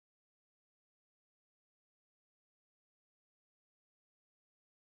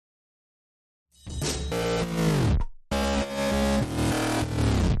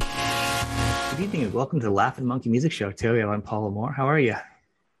evening and welcome to the Laughing Monkey Music Show. Today I'm Paula Moore. How are you?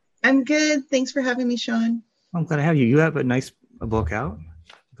 I'm good. Thanks for having me, Sean. I'm glad to have you. You have a book out,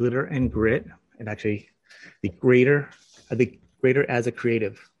 Glitter and Grit, and actually the greater as a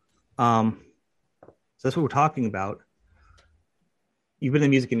creative. So that's what we're talking about. You've been in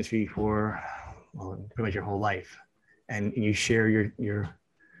the music industry for pretty much your whole life, and you share your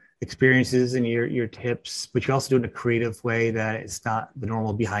experiences and your tips, but you also do it in a creative way that it's not the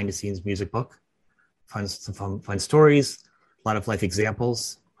normal behind the scenes music book. Fun stories, a lot of life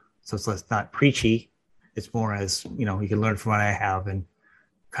examples. So it's not preachy. It's more as, you can learn from what I have, and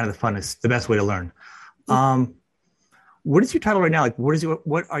kind of the fun is the best way to learn. What is your title right now? Like,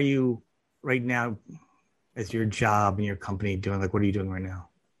 what are you right now as your job and your company doing? Like, what are you doing right now?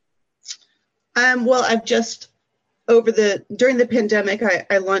 Well, I've just during the pandemic,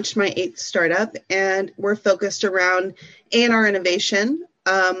 I launched my 8th startup, and we're focused around A&R innovation.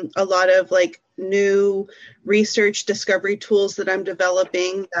 A lot of new research discovery tools that I'm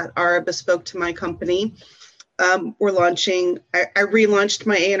developing that are bespoke to my company. I relaunched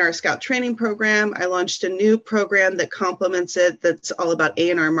my A&R Scout training program. I launched a new program that complements it that's all about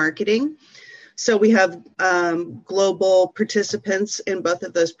A&R marketing. So we have global participants in both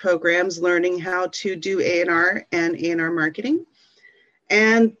of those programs learning how to do A&R and A&R marketing.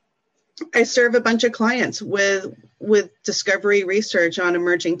 And I serve a bunch of clients with discovery research on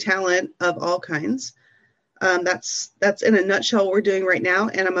emerging talent of all kinds. That's in a nutshell what we're doing right now.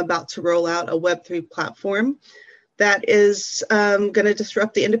 And I'm about to roll out a Web3 platform that is going to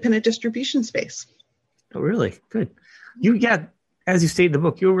disrupt the independent distribution space. Oh, really? Good. As you stated in the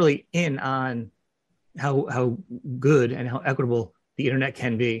book, you're really in on how good and how equitable the internet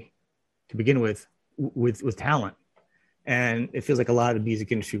can be to begin with talent. And it feels like a lot of the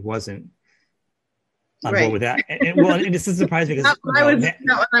music industry wasn't on board with that. And this is surprising because not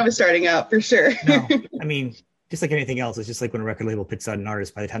when I was starting out, for sure. No, I mean, just like anything else, it's just like when a record label picks out an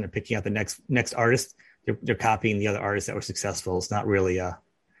artist, by the time they're picking out the next artist, they're copying the other artists that were successful. It's not really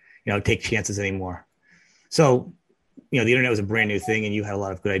take chances anymore. So the internet was a brand new thing, and you had a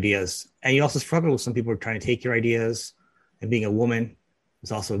lot of good ideas, and you also struggled with some people who were trying to take your ideas, and being a woman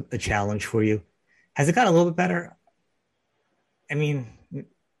was also a challenge for you. Has it got a little bit better?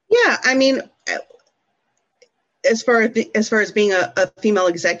 As far as being a female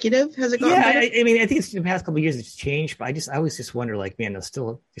executive, has it gone better? I think it's the past couple of years it's changed, but I always just wonder, there's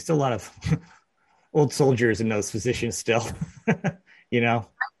still a lot of old soldiers in those positions still.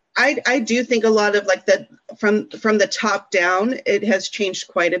 I do think a lot of from the top down, it has changed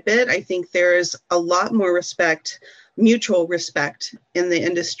quite a bit. I think there's a lot more mutual respect in the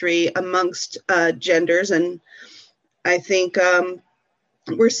industry amongst genders. And I think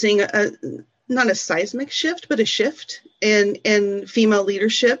we're seeing not a seismic shift, but a shift in female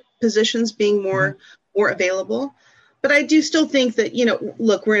leadership positions being more available. But I do still think that,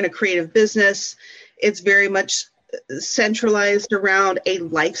 look, we're in a creative business. It's very much centralized around a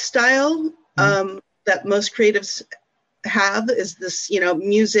lifestyle that most creatives have, is this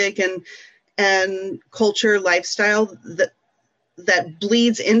music and culture lifestyle that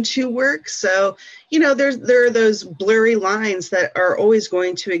bleeds into work. So there are those blurry lines that are always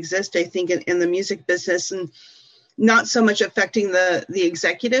going to exist, I think, in the music business, and not so much affecting the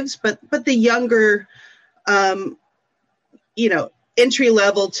executives, but the younger entry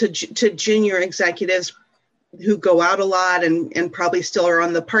level to junior executives who go out a lot and probably still are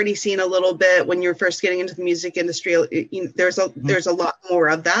on the party scene a little bit. When you're first getting into the music industry, there's a lot more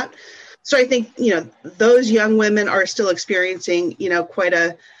of that. So I think, those young women are still experiencing, quite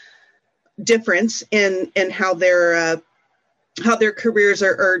a difference in how their careers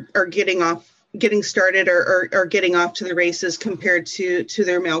are getting started or getting off to the races compared to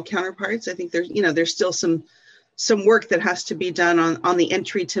their male counterparts. I think there's still some work that has to be done on the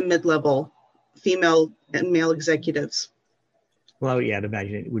entry to mid-level female and male executives. Well, yeah, I'd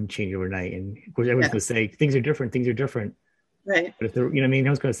imagine it wouldn't change overnight. And of course, everyone's going to say things are different. Right. But if they're, no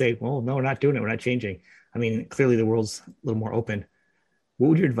one's going to say, well, no, we're not doing it. We're not changing. Clearly the world's a little more open. What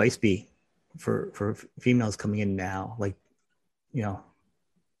would your advice be for females coming in now?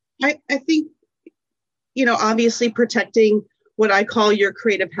 I think, obviously protecting what I call your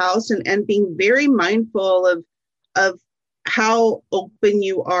creative house and being very mindful of how open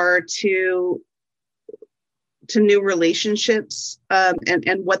you are to new relationships,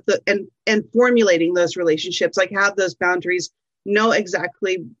 and formulating those relationships, have those boundaries, know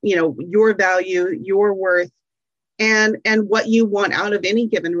exactly, your value, your worth, and what you want out of any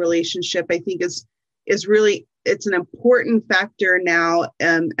given relationship. I think is really, it's an important factor now,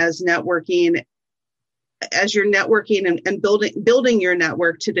 as you're networking and building your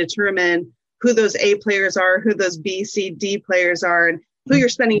network to determine who those A players are, who those B, C, D players are, and who you're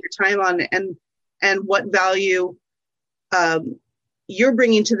spending your time on, and what value you're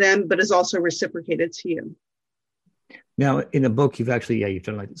bringing to them, but is also reciprocated to you. Now, in the book, you've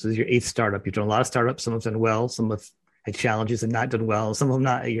done like, so this is your 8th startup. You've done a lot of startups. Some have done well. Some have had challenges and not done well. Some of them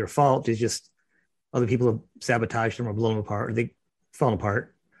not your fault. It's just other people have sabotaged them or blown them apart. Or they fallen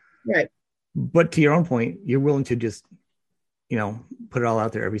apart. Right. But to your own point, you're willing to just, put it all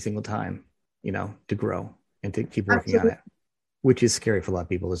out there every single time, to grow and to keep working on it, which is scary for a lot of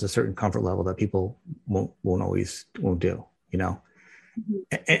people. There's a certain comfort level that people won't do,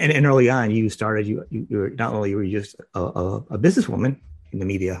 Mm-hmm. And early on, you started, you were not only were you just a businesswoman in the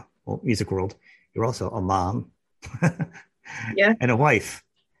music world, you're also a mom, yeah, and a wife,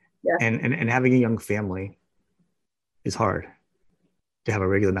 yeah, and having a young family is hard to have a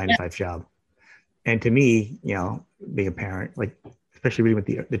regular 9-to-5 job. And to me, being a parent, like especially reading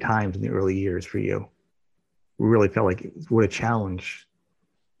with the times in the early years for you, we really felt like what a challenge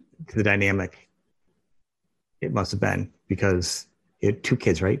to the dynamic it must have been, because you had 2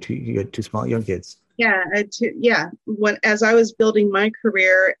 kids, right? You had 2 small young kids. Yeah, as I was building my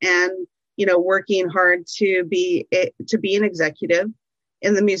career and working hard to be an executive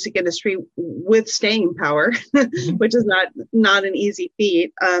in the music industry with staying power, mm-hmm. which is not an easy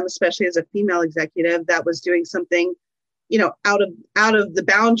feat, especially as a female executive that was doing something, out of the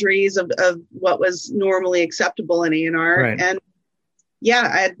boundaries of what was normally acceptable in A&R. Right. And yeah,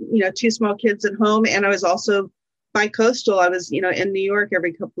 I had 2 small kids at home, and I was also bi-coastal. I was, in New York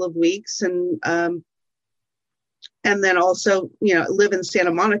every couple of weeks, and then also, live in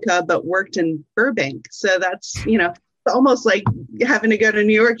Santa Monica, but worked in Burbank. So that's, almost like having to go to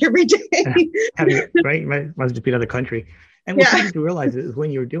New York every day. Right. Must just be another country. And what you need to realize is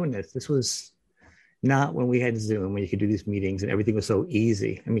when you were doing this was not when we had Zoom, when you could do these meetings and everything was so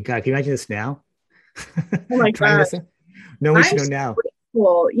easy. I mean, God, can you imagine this now? Oh my God. No one should know now.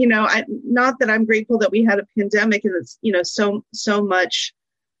 Well, not that I'm grateful that we had a pandemic and it's, so much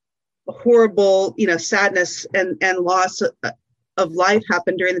horrible, sadness and loss of life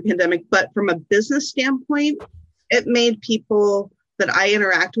happened during the pandemic. But from a business standpoint, it made people that I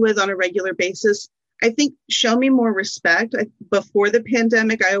interact with on a regular basis, I think, show me more respect. Before the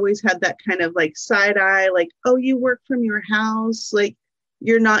pandemic, I always had that kind of like side eye, like, oh, you work from your house, like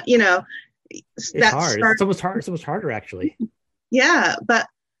you're not, it's hard. It's almost hard. It's almost harder, actually. Yeah, but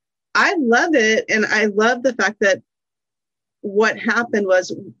I love it. And I love the fact that what happened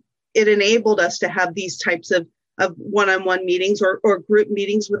was it enabled us to have these types of one-on-one meetings or group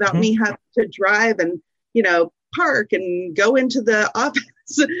meetings without mm-hmm. me having to drive and, park and go into the office.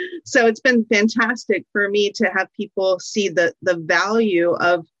 So it's been fantastic for me to have people see the value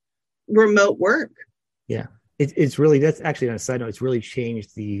of remote work. Yeah. It's really, that's actually on a side note, it's really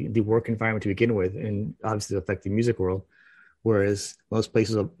changed the work environment to begin with, and obviously affect the music world. Whereas most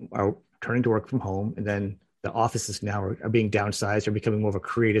places are turning to work from home, and then the offices now are being downsized, are becoming more of a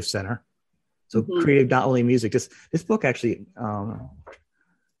creative center. So mm-hmm. creative, not only music. This book actually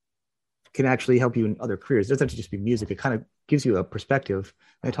can actually help you in other careers. It doesn't have to just be music. It kind of gives you a perspective,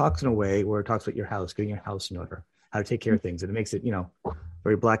 and it talks in a way where it talks about your house, getting your house in order, how to take care of things, and it makes it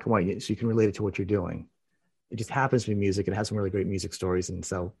very black and white, so you can relate it to what you're doing. It just happens to be music. It has some really great music stories, and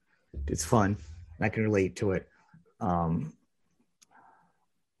so it's fun, and I can relate to it.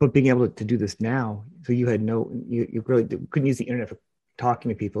 But being able to do this now, so you had you really couldn't use the internet for talking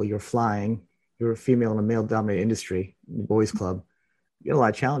to people. You're flying. You're a female in a male-dominated industry, the boys' club. You had a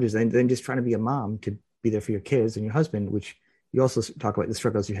lot of challenges, and then just trying to be a mom to be there for your kids and your husband, which you also talk about the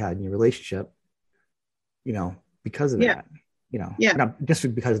struggles you had in your relationship. Because of that. Not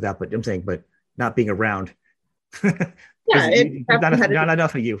just because of that, but I'm saying, but not being around. Not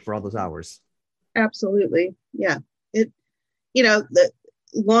enough of you for all those hours. Absolutely. Yeah. The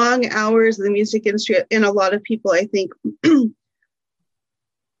long hours in the music industry, and a lot of people, I think,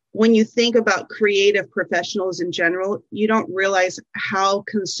 when you think about creative professionals in general, you don't realize how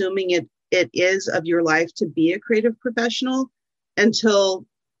consuming it is of your life to be a creative professional until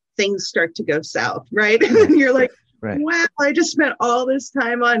things start to go south, right? And you're like, right. Wow, I just spent all this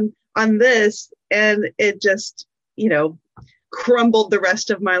time on this, and it just, crumbled the rest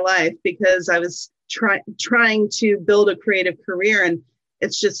of my life because I was trying to build a creative career. And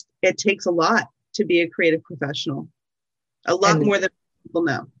it takes a lot to be a creative professional, a lot more than people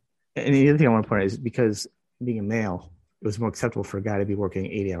know. And the other thing I want to point out is because being a male, it was more acceptable for a guy to be working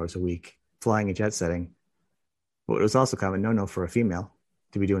 80 hours a week, flying and jet setting. But it was also kind of a no-no for a female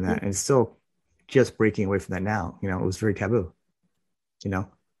to be doing that. Mm-hmm. And it's still just breaking away from that now. It was very taboo,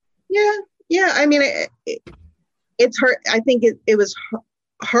 Yeah. I mean, it's hard. I think it was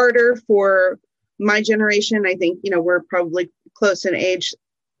harder for my generation. I think, we're probably close in age.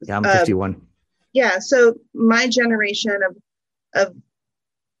 Yeah, I'm 51. Yeah. So my generation of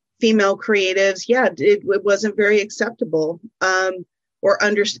female creatives, it wasn't very acceptable, it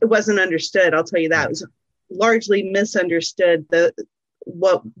wasn't understood. I'll tell you that. It was largely misunderstood,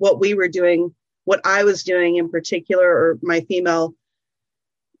 what we were doing, what I was doing in particular, or my female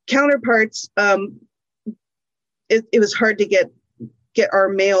counterparts. It was hard to get our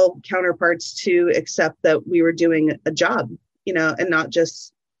male counterparts to accept that we were doing a job, and not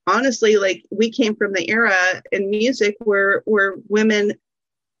just, honestly, like, we came from the era in music where women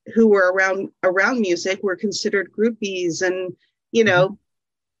who were around music were considered groupies, and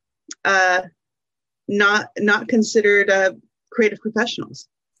not considered creative professionals.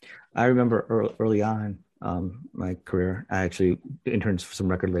 I remember early on my career, I actually interned for some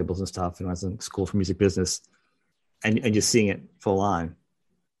record labels and stuff, and I was in school for music business, and just seeing it full on,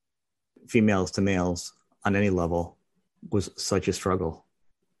 females to males on any level, was such a struggle.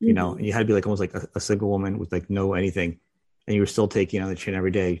 And you had to be like almost like a single woman with like no anything, and you were still taking on the chin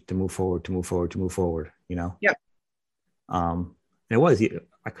every day to move forward. Yep. And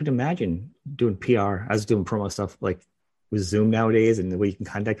I couldn't imagine doing PR. I was doing promo stuff like with Zoom nowadays, and the way you can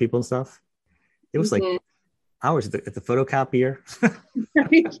contact people and stuff. It was like hours at the photocopier.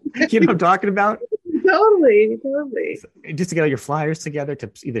 You know what I'm talking about? Totally. Just to get all your flyers together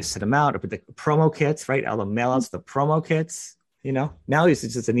to either send them out or put the promo kits, right? All the mail outs, the promo kits. Now it's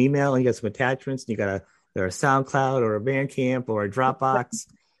just an email, and you got some attachments, and you got a SoundCloud or a Bandcamp or a Dropbox.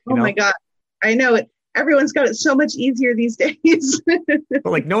 My God, I know it. Everyone's got it so much easier these days. But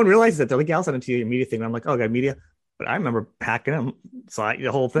like, no one realizes that. They're like, I'll send it to you, a media thing. And I'm like, oh, I got media. But I remember packing them, so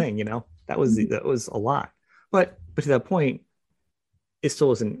the whole thing. That was a lot. But to that point, it still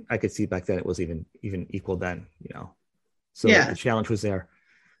wasn't. I could see back then it was even equal then. So the challenge was there.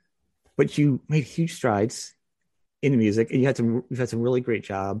 But you made huge strides in music, and you've had some really great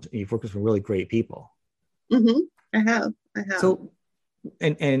jobs, and you've worked with some really great people. I have. So,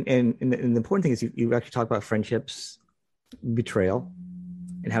 and the important thing is you actually talk about friendships, betrayal,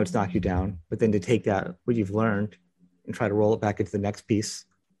 and how it's knocked you down. But then to take that, what you've learned, and try to roll it back into the next piece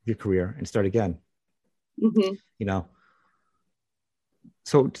of your career and start again.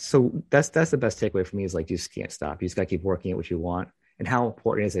 So that's the best takeaway for me, is like, you just can't stop. You just got to keep working at what you want. And how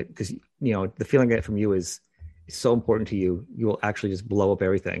important is it? Because the feeling I get from you is, it's so important to you. You will actually just blow up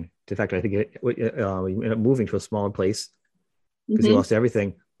everything. In fact, I think you end up moving to a smaller place because you lost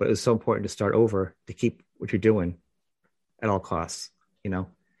everything. But it was so important to start over, to keep what you're doing at all costs. And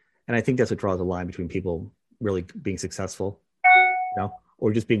I think that's what draws the line between people really being successful,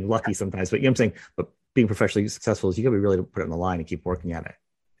 or just being lucky sometimes. But you know what I'm saying? But being professionally successful is, you got to be really to put it on the line and keep working at it.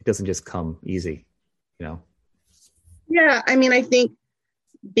 It doesn't just come easy, Yeah, I mean, I think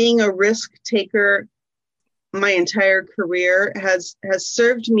being a risk taker my entire career has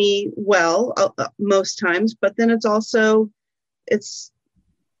served me well most times, but then it's also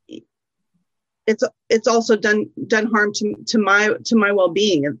done harm to my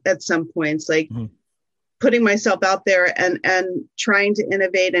well-being at some points, like putting myself out there and trying to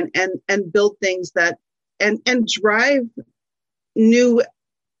innovate and build things that and drive new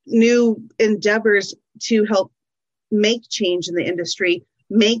endeavors to help make change in the industry,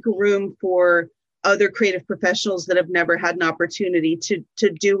 make room for other creative professionals that have never had an opportunity to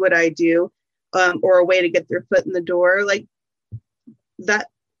do what I do, or a way to get their foot in the door. Like that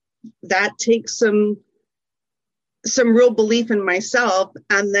takes some real belief in myself.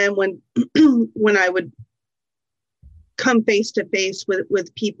 And then when I would come face to face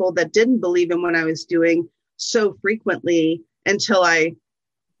with people that didn't believe in what I was doing so frequently, until I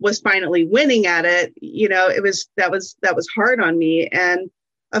was finally winning at it, that was hard on me. And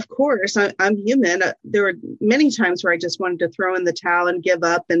of course, I'm human. There were many times where I just wanted to throw in the towel and give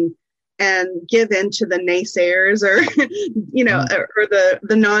up and give in to the naysayers, or or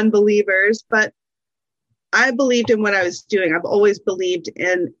the non-believers. But I believed in what I was doing. I've always believed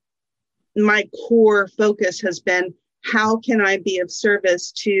in, my core focus has been, how can I be of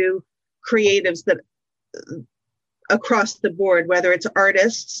service to creatives that across the board, whether it's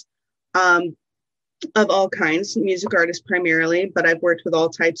artists, of all kinds, music artists primarily, but I've worked with all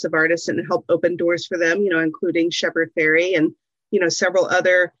types of artists and helped open doors for them, including Shepard Fairey and, several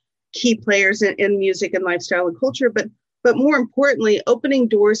other key players in music and lifestyle and culture. But more importantly, opening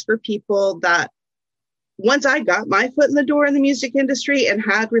doors for people that, once I got my foot in the door in the music industry and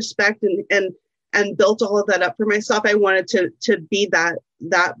had respect and built all of that up for myself, I wanted to be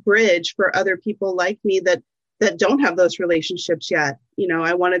that bridge for other people like me that don't have those relationships yet.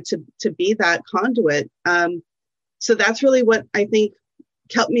 I wanted to be that conduit. So that's really what I think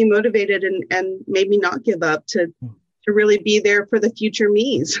kept me motivated and made me not give up to really be there for the future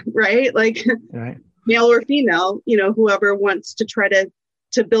me's, right? Like Right. male or female, whoever wants to try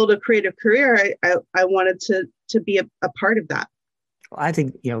to build a creative career, I wanted to be a part of that. Well, I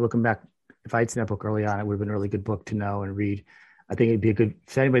think, looking back, if I had seen that book early on, it would have been a really good book to know and read. I think it'd be a good,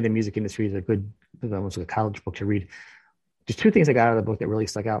 if anybody in the music industry is a good, almost like a college book to read. Just two things I got out of the book that really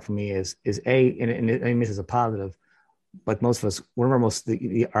stuck out for me is A, and this is a positive, like most of us, one of our most,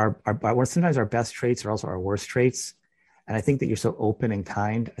 sometimes our best traits are also our worst traits. And I think that you're so open and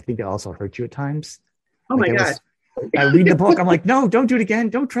kind. I think that also hurt you at times. Oh my God. I read the book. I'm like, no, don't do it again.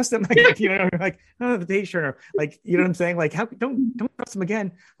 Don't trust them. Like, oh, the date sure. Like, you know what I'm saying? Like, how don't trust them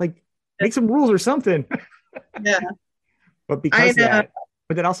again. Like, make some rules or something. Yeah. But because that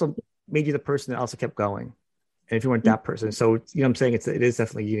also made you the person that also kept going. And if you weren't that person, so what I'm saying, it is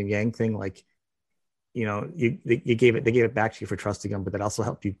definitely a yin and yang thing. Like, they gave it back to you for trusting them, but that also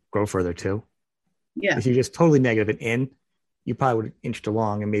helped you grow further too. Yeah. If you're just totally negative and in, you probably would have inched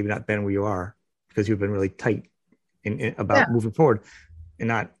along and maybe not been where you are because you've been really tight about moving forward and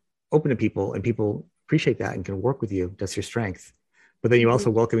not open to people, and people appreciate that and can work with you. That's your strength. But then you also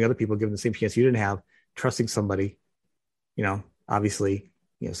welcoming other people, giving the same chance you didn't have, trusting somebody, obviously,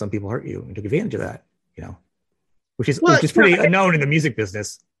 some people hurt you and took advantage of that, which is pretty unknown in the music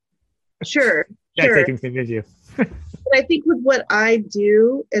business. Sure. Yeah, sure. They can convince you. But I think with what I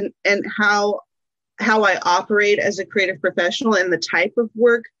do and how I operate as a creative professional and the type of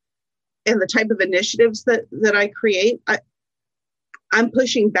work and the type of initiatives that I create, I'm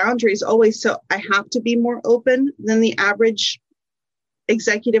pushing boundaries always. So I have to be more open than the average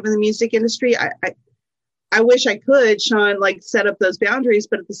executive in the music industry. I wish I could, Sean, like set up those boundaries,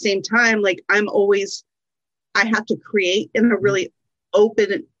 but at the same time, like I have to create in a really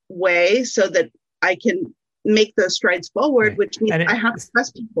open way so that I can make those strides forward, right. Which means I have to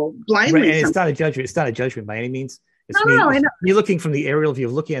trust people blindly. Right. And it's not a judgment. It's not a judgment by any means. It's I know. You're looking from the aerial view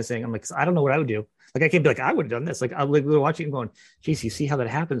of looking at it, saying, I'm like, I don't know what I would do. Like, I can't be like, I would have done this. Like, I'm like watching and going, geez, you see how that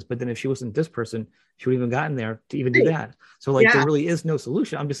happens. But then if she wasn't this person, she would have even gotten there to even do that. So like, there really is no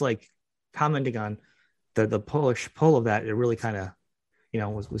solution. I'm just like commenting on the push pull of that. It really kind of,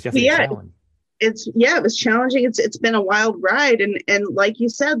 was definitely a challenge. It was challenging. It's been a wild ride. And like you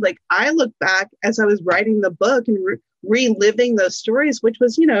said, like I look back as I was writing the book and reliving those stories, which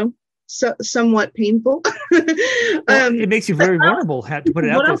was, somewhat painful. It makes you very vulnerable. Had to put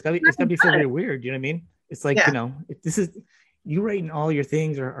it out there. It's gotta be feel very weird. You know what I mean? It's like, this is you writing all your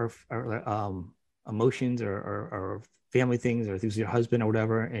things or emotions or family things or things with your husband or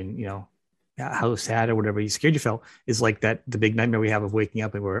whatever. And, how sad or whatever you scared you felt is like that the big nightmare we have of waking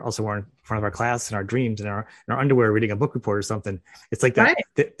up and we're in front of our class and our dreams and our underwear reading a book report or something. It's like that.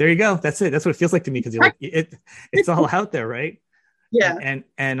 Right. There you go. That's it. That's what it feels like to me, because you're like it's all out there, right? Yeah.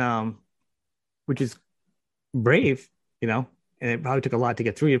 And which is brave, and it probably took a lot to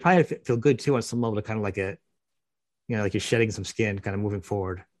get through. You probably feel good too on some level to kind of like like you're shedding some skin, kind of moving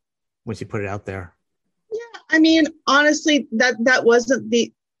forward once you put it out there. Yeah, I mean, honestly, that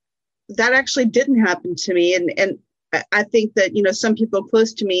actually didn't happen to me. And I think that, some people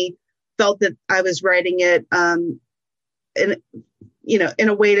close to me felt that I was writing it in a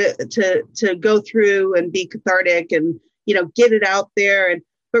way to go through and be cathartic and, get it out there.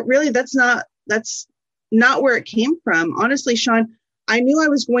 But really that's not where it came from. Honestly, Sean, I knew I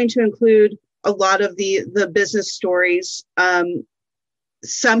was going to include a lot of the business stories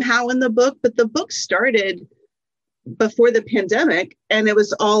somehow in the book, but the book started before the pandemic, and it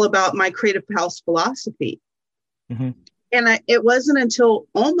was all about my creative house philosophy. Mm-hmm. And it wasn't until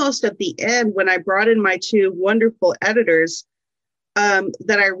almost at the end when I brought in my two wonderful editors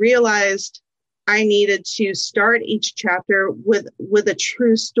that I realized I needed to start each chapter with a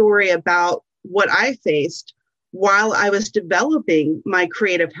true story about what I faced while I was developing my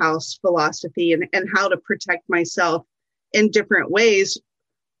creative house philosophy and how to protect myself in different ways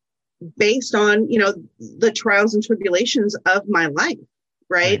based on, the trials and tribulations of my life.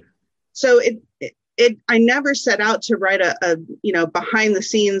 Right. So I never set out to write a behind the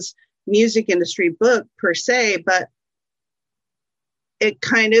scenes music industry book per se, but it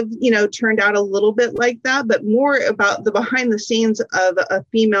kind of, turned out a little bit like that, but more about the behind the scenes of a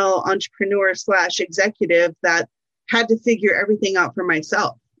female entrepreneur / executive that had to figure everything out for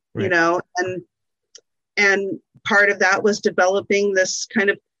myself, right. And part of that was developing this kind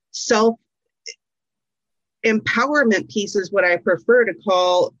of self-empowerment piece is what I prefer to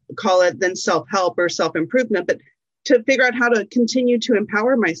call it than self-help or self-improvement, but to figure out how to continue to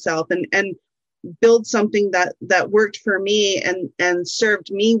empower myself and build something that worked for me and served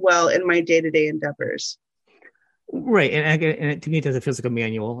me well in my day-to-day endeavors. Right. And to me, it doesn't feel like a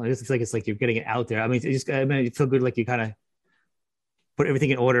manual. It's like you're getting it out there. I mean, it feel good. Like you kind of put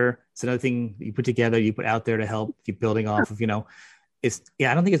everything in order. It's another thing you put together, you put out there to help keep building off of, it's,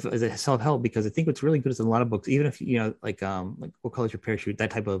 yeah, I don't think it's as a self-help, because I think what's really good is in a lot of books, even if, like What Color's Your Parachute,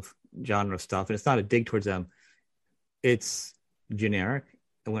 that type of genre of stuff. And it's not a dig towards them. It's generic.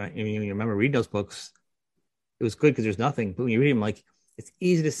 And you remember reading those books, it was good because there's nothing. But when you read them, like, it's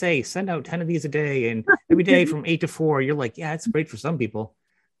easy to say, send out 10 of these a day and every day from 8 to 4, you're like, yeah, it's great for some people,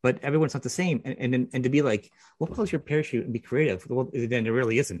 but everyone's not the same. And to be like, what color's your parachute, and be creative? Well, then it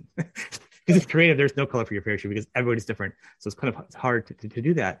really isn't. Because it's creative, there's no color for your parachute because everybody's different. So it's hard to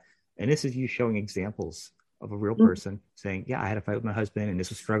do that. And this is you showing examples of a real person saying, yeah, I had a fight with my husband and this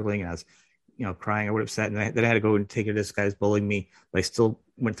was struggling and I was, crying or upset. And then I had to go and take it. This guy's bullying me, but I still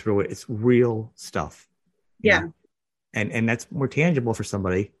went through it. It's real stuff. Yeah. And that's more tangible for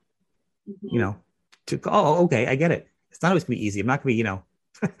somebody, to go, oh, okay, I get it. It's not always gonna be easy. I'm not gonna be,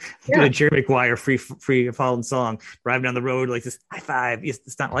 doing a Jerry Maguire free falling song, driving down the road like this, high five.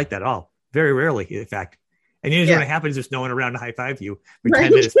 It's not like that at all. Very rarely, in fact. And usually when it happens, there's no one around to high five you for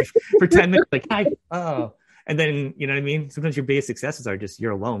 10 minutes. For 10 minutes, like, hi, oh. And then, you know what I mean? Sometimes your biggest successes are just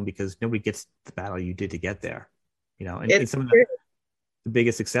you're alone because nobody gets the battle you did to get there. And some of the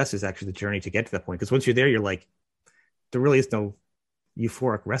biggest success is actually the journey to get to that point. Because once you're there, you're like, there really is no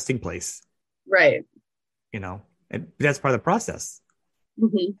euphoric resting place. Right. And that's part of the process.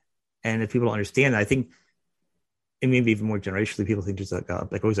 Mm-hmm. And if people don't understand that, I think, and maybe even more generationally, people think there's like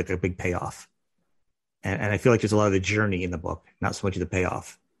always like a big payoff. And I feel like there's a lot of the journey in the book, not so much of the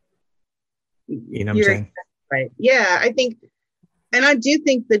payoff. You know what I'm saying? Right. Yeah, I think, and I do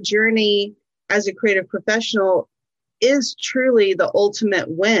think the journey as a creative professional is truly the ultimate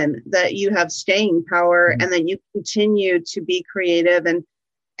win, that you have staying power and that you continue to be creative and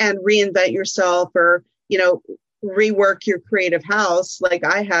reinvent yourself, or, rework your creative house like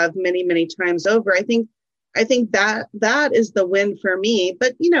I have many, many times over. I think that is the win for me.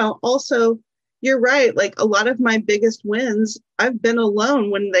 But, also you're right. Like a lot of my biggest wins, I've been alone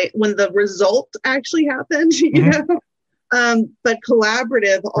when the result actually happened, but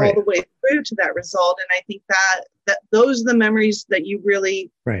collaborative all the way through to that result. And I think that those are the memories that you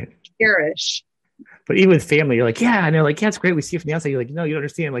really cherish. But even with family, you're like, yeah, and they're like, yeah, it's great. We see it from the outside. You're like, no, you don't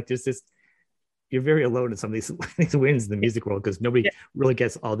understand. Like there's this, you're very alone in some of these wins in the music world because nobody really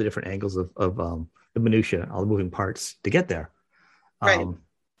gets all the different angles of the minutia, all the moving parts to get there. Right.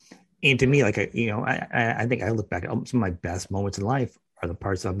 And to me, like, I think I look back at some of my best moments in life are the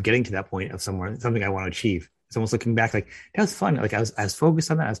parts of getting to that point of something I want to achieve. It's almost looking back like that was fun. Like I was focused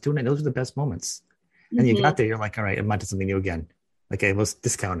on that. I was doing it. Those were the best moments. And you got there, you're like, all right, I'm onto something new again. Like I was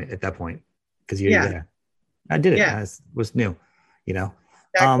discounted at that point because you're there. I did it. Yeah. It was new,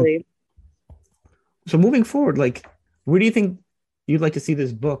 Exactly. So moving forward, like, where do you think you'd like to see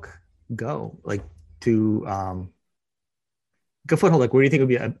this book go? Like to go foothold, like where do you think would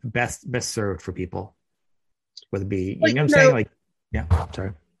be a best served for people? Whether it be, you know what I'm saying? Like, yeah,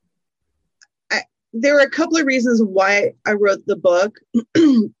 sorry. There are a couple of reasons why I wrote the book.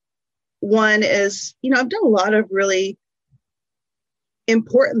 One is, I've done a lot of really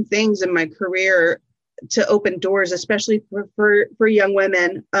important things in my career to open doors, especially for young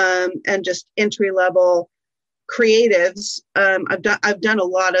women and just entry level creatives. I've done a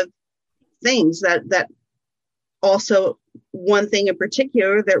lot of things that also, one thing in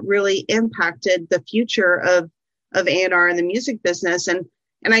particular that really impacted the future of A&R in the music business. And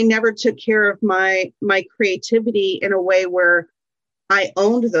I never took care of my creativity in a way where I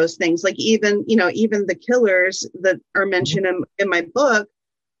owned those things. Like even the killers that are mentioned in my book,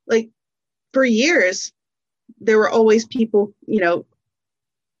 like for years, there were always people,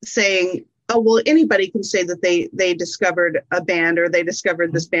 saying, oh, well, anybody can say that they discovered a band or they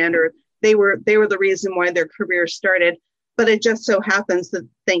discovered this band or they were the reason why their career started. But it just so happens that,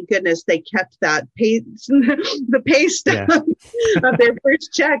 thank goodness, they kept that the pay stub of their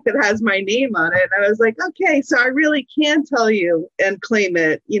first check that has my name on it. And I was like, okay, so I really can tell you and claim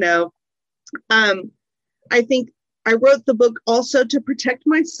it, I think I wrote the book also to protect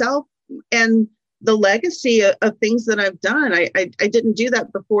myself and the legacy of things that I've done. I didn't do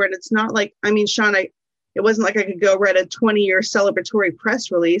that before. And it's not like, Sean, it wasn't like I could go write a 20-year celebratory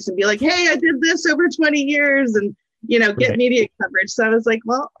press release and be like, hey, I did this over 20 years and, get media coverage. So I was like,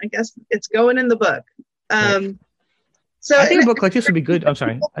 well, I guess it's going in the book. So I think a book like this would be good. I'm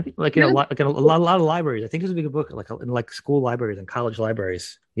sorry. I think like in a lot of libraries, I think this would be a good book in school libraries and college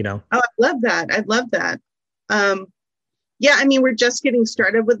libraries, Oh, I love that. I'd love that. We're just getting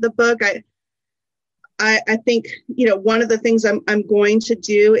started with the book. I think, one of the things I'm going to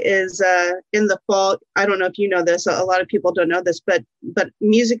do is in the fall, I don't know if you know this, a lot of people don't know this, but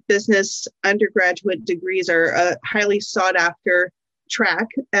music business undergraduate degrees are a highly sought after track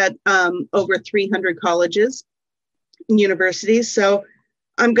at over 300 colleges and universities. So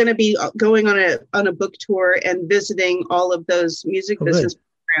I'm going to be going on a book tour and visiting all of those music business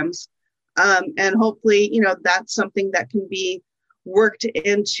programs. And hopefully, that's something that can be worked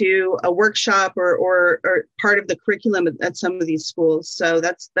into a workshop or part of the curriculum at some of these schools. So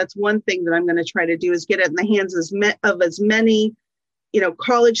that's one thing that I'm going to try to do, is get it in the hands of as many,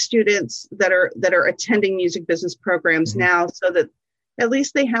 college students that are attending music business programs now, so that at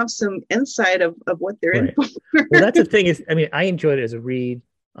least they have some insight of what they're in for. Well, that's the thing is, I mean, I enjoyed it as a read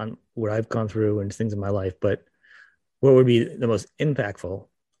on what I've gone through and things in my life, but what would be the most impactful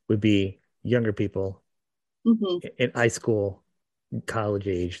would be younger people in high school, college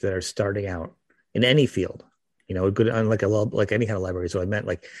age, that are starting out in any field, good on like any kind of library. So I meant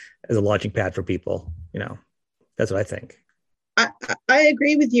like as a launching pad for people, that's what I think. I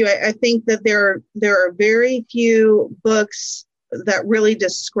agree with you. I think that there are very few books that really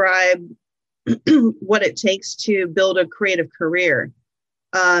describe what it takes to build a creative career,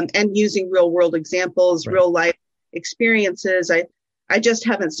 and using real world examples, real life experiences. I just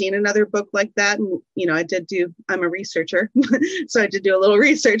haven't seen another book like that. And, I'm a researcher, so I did do a little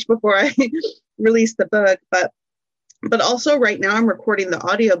research before I released the book, but also right now I'm recording the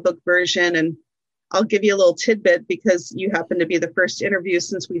audiobook version, and I'll give you a little tidbit because you happen to be the first interview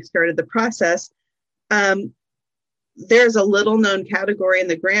since we started the process. There's a little known category in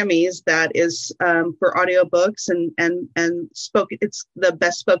the Grammys that is for audiobooks and spoken. It's the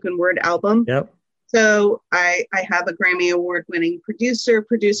best spoken word album. Yep. So I have a Grammy Award winning producer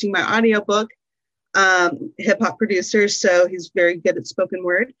producing my audiobook, hip hop producer. So he's very good at spoken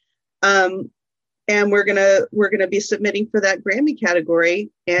word. And we're gonna be submitting for that Grammy category.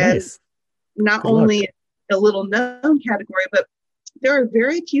 And nice. Not only a little known category, but there are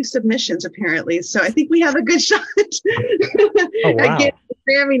very few submissions apparently. So I think we have a good shot at getting a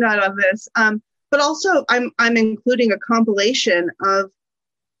Grammy nod on this. But also I'm including a compilation of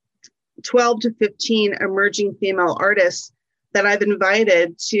 12 to 15 emerging female artists that I've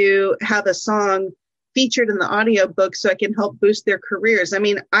invited to have a song featured in the audiobook so I can help boost their careers. I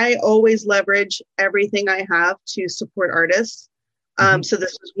mean, I always leverage everything I have to support artists. So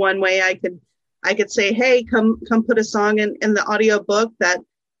this was one way I could say, hey, come put a song in the audiobook that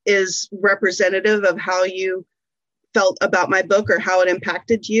is representative of how you felt about my book or how it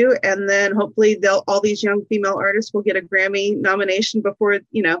impacted you. And then hopefully all these young female artists will get a Grammy nomination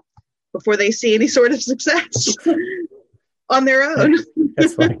before they see any sort of success on their own.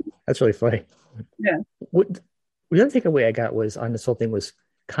 That's funny. That's really funny. Yeah. The other takeaway I got was on this whole thing was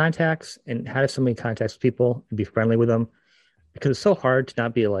contacts and how to have so many contacts with people and be friendly with them, because it's so hard to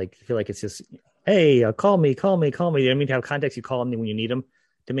not be like, feel like it's just, hey, call me. You know what I mean? To have contacts, you call them when you need them,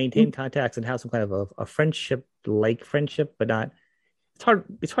 to maintain contacts and have some kind of a friendship, but not, it's hard.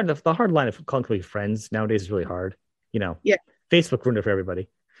 The hard line of calling somebody friends nowadays is really hard. Yeah. Facebook ruined it for everybody.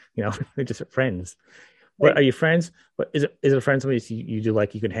 They're just friends. What are you friends? But is it a friend somebody you do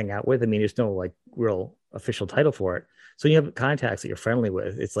like you can hang out with? I mean, there's no like real official title for it. So you have contacts that you're friendly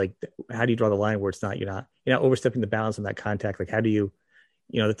with. It's like, how do you draw the line where it's not you're not overstepping the bounds on that contact? Like, how do you,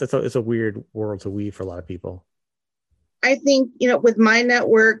 it's a weird world to weave for a lot of people. I think with my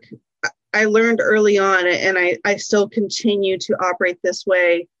network, I learned early on, and I still continue to operate this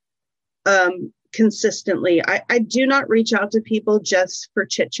way consistently. I do not reach out to people just for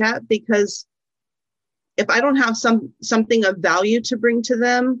chit chat, because if I don't have something of value to bring to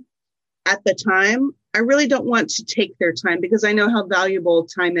them at the time, I really don't want to take their time, because I know how valuable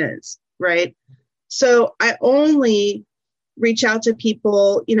time is, right? So I only reach out to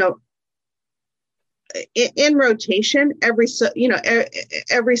people, in rotation every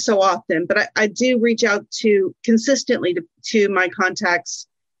so often, but I do reach out consistently to my contacts,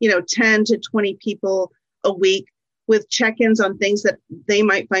 10 to 20 people a week with check-ins on things that they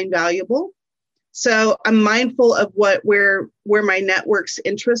might find valuable. So I'm mindful of where my network's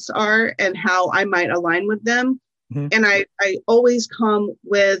interests are and how I might align with them. Mm-hmm. And I always come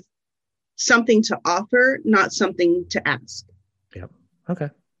with something to offer, not something to ask. Yep. Okay.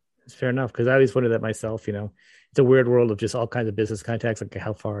 That's fair enough. Because I always wondered that myself, it's a weird world of just all kinds of business contacts. Like,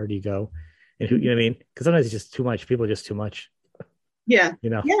 how far do you go? And who, what I mean? Because sometimes it's just too much. People are just too much. Yeah.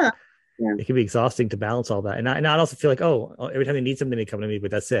 Yeah. It can be exhausting to balance all that. And I also feel like, every time they need something, they come to me,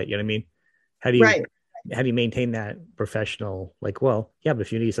 but that's it. You know what I mean? How do you maintain that professional, like, well, yeah, but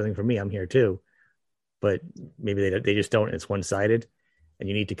if you need something from me, I'm here too. But maybe they just don't. It's one-sided, and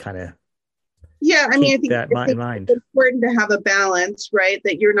you need to kind of Yeah, I mean, keep that in mind. it's important to have a balance, right?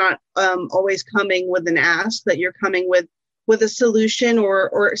 That you're not always coming with an ask, that you're coming with a solution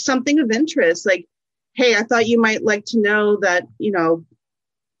or something of interest. Like, hey, I thought you might like to know that,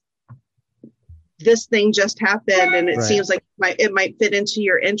 this thing just happened and it seems like it might fit into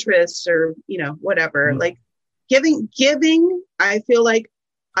your interests or, whatever. Mm-hmm. Like giving, I feel like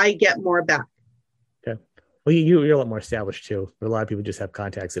I get more back. Okay. Well, you're a lot more established too. But a lot of people just have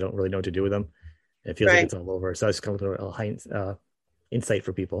contacts. They don't really know what to do with them. It feels like it's all over. So it's kind of a high insight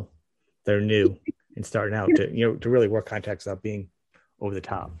for people that are new and starting out to really work contacts without being over the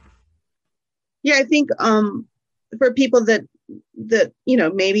top. Yeah, I think for people that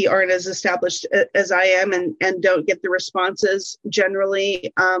maybe aren't as established as I am and don't get the responses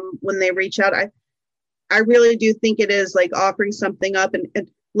generally when they reach out, I really do think it is like offering something up and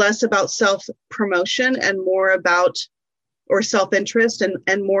less about self-promotion and more about or self-interest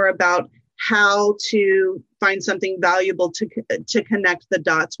and more about how to find something valuable to connect the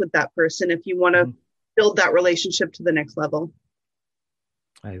dots with that person if you want to build that relationship to the next level.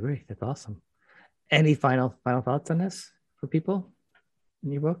 I agree. That's awesome. Any final thoughts on this for people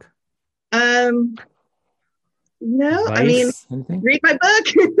in your book? No, advice? I mean, anything? Read my book.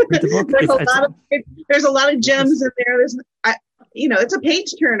 Read the book. There's a lot of gems in there. It's a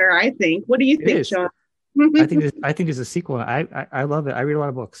page turner, I think. What do you think, Sean? I think there's a sequel. I love it. I read a lot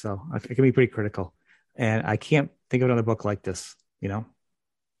of books, so I can be pretty critical, and I can't think of another book like this. I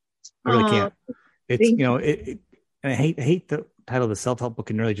really can't. It's and I hate the title of the self-help book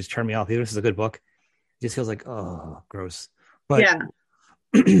can really just turn me off. Even if this is a good book, it just feels like gross. But yeah,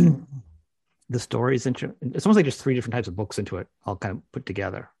 the story is interesting. It's almost like there's 3 different types of books into it, all kind of put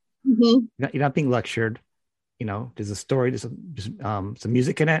together. Mm-hmm. You're not being lectured. There's a story. There's some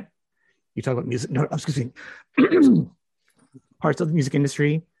music in it. You talk about music. No, excuse me. Parts of the music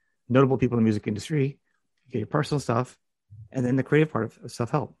industry, notable people in the music industry. You get your personal stuff, and then the creative part of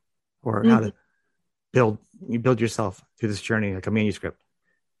self-help, or how to build yourself through this journey, like a manuscript,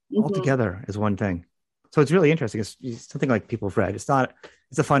 all together as one thing. So it's really interesting. It's something like people have read. It's a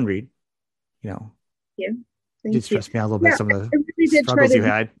fun read. Yeah. It just stressed me out a little bit. Some of the struggles you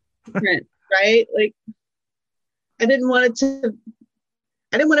had. Right? Like, I didn't want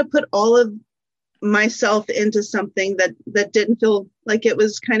to put all of myself into something that didn't feel like it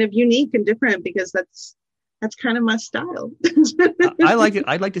was kind of unique and different, because that's kind of my style. I like it.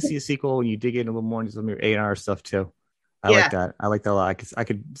 I'd like to see a sequel when you dig in a little more into some of your A&R stuff too. I like that. I like that a lot. I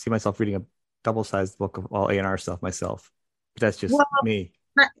could see myself reading a double-sized book of all A&R stuff myself. But that's just me.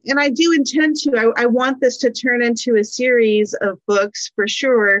 And I do intend to. I want this to turn into a series of books for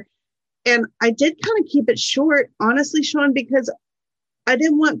sure. And I did kind of keep it short, honestly, Sean, because I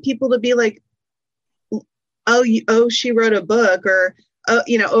didn't want people to be like, oh, she wrote a book, or,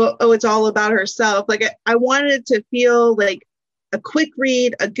 it's all about herself. Like, I wanted it to feel like a quick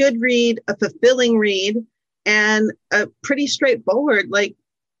read, a good read, a fulfilling read, and a pretty straightforward, like,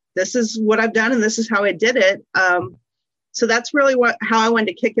 this is what I've done and this is how I did it. So that's really how I wanted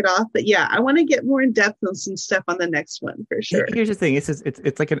to kick it off. But yeah, I want to get more in depth on some stuff on the next one for sure. Here's the thing: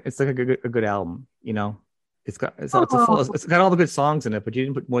 it's like a good album. It's got all the good songs in it, but you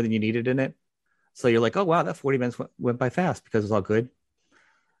didn't put more than you needed in it. So you're like, oh wow, that 40 minutes went by fast because it's all good.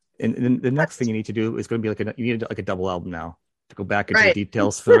 And then the next thing you need to do is going to be you need like a double album now to go back into the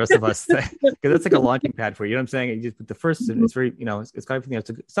details for the rest of us, because that's like a launching pad for you. You know what I'm saying? You just put the first, it's very, it's got everything.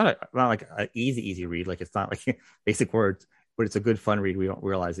 It's not like an easy read. Like, it's not like basic words, but it's a good fun read. We don't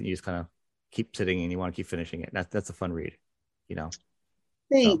realize that you just kind of keep sitting and you want to keep finishing it. That's a fun read,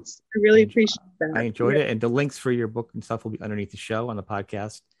 Thanks. So, I really appreciate that. I enjoyed it. And the links for your book and stuff will be underneath the show on the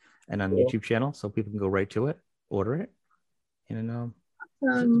podcast and on the YouTube channel, so people can go right to it, order it. And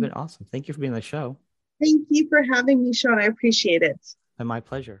it's been awesome. Thank you for being on the show. Thank you for having me, Sean. I appreciate it. And my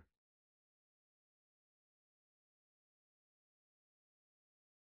pleasure.